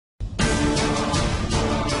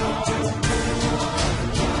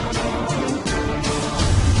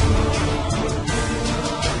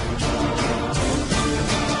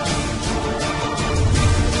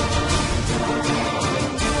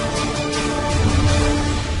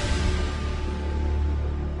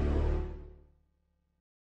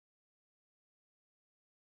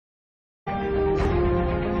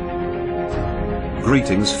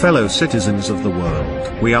Greetings fellow citizens of the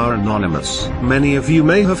world. We are anonymous. Many of you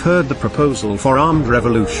may have heard the proposal for armed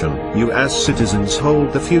revolution. You as citizens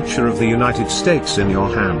hold the future of the United States in your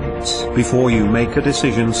hands. Before you make a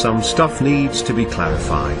decision, some stuff needs to be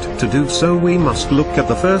clarified. To do so, we must look at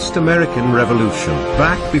the first American Revolution.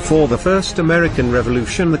 Back before the first American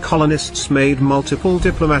Revolution, the colonists made multiple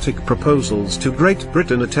diplomatic proposals to Great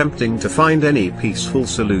Britain attempting to find any peaceful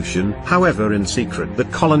solution. However, in secret, the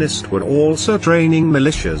colonists were also training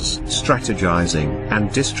militias, strategizing,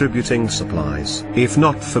 and distributing supplies. If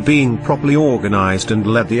not for being properly organized and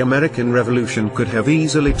led, the American Revolution could have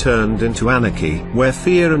easily turned into anarchy, where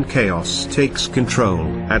fear and chaos takes control,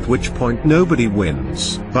 at which point nobody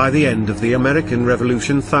wins. By the end of the American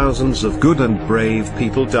Revolution, thousands of good and brave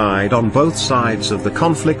people died on both sides of the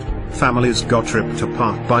conflict. Families got ripped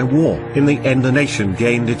apart by war. In the end, the nation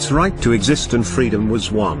gained its right to exist and freedom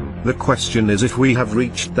was won. The question is, if we have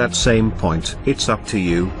reached that same point, it's up to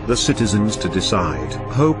you, the citizens, to decide.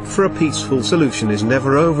 Hope for a peaceful solution is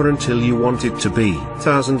never over until you want it to be.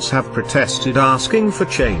 Thousands have protested asking for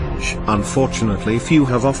change. Unfortunately, few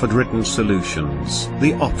have offered written solutions.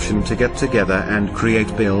 The option to get together and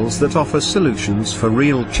create bills that offer solutions for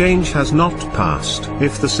real change has not passed.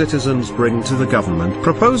 If the citizens bring to the government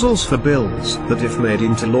proposals for bills that, if made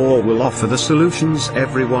into law, will offer the solutions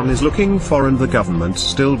everyone is looking for, and the government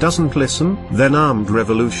still doesn't listen, then armed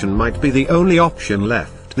revolution might be the only option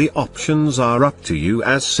left. The options are up to you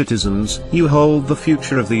as citizens. You hold the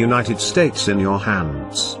future of the United States in your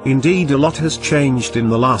hands. Indeed, a lot has changed in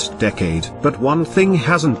the last decade, but one thing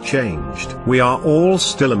hasn't changed. We are all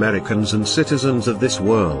still Americans and citizens of this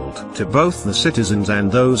world. To both the citizens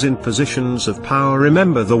and those in positions of power,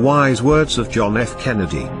 remember the wise words of John F.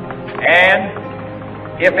 Kennedy. And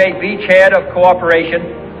if a beachhead of cooperation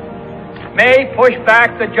may push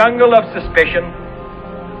back the jungle of suspicion,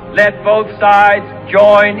 let both sides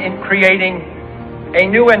join in creating a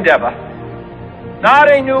new endeavor,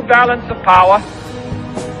 not a new balance of power,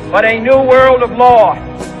 but a new world of law,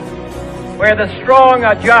 where the strong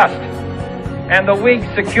are just and the weak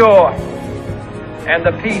secure and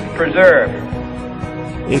the peace preserved.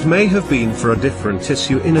 It may have been for a different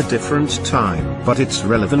issue in a different time, but its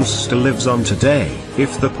relevance still lives on today.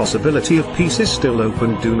 If the possibility of peace is still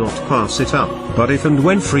open, do not pass it up. But if and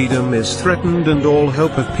when freedom is threatened and all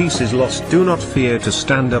hope of peace is lost, do not fear to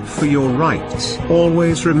stand up for your rights.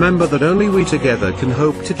 Always remember that only we together can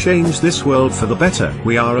hope to change this world for the better.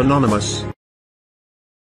 We are anonymous.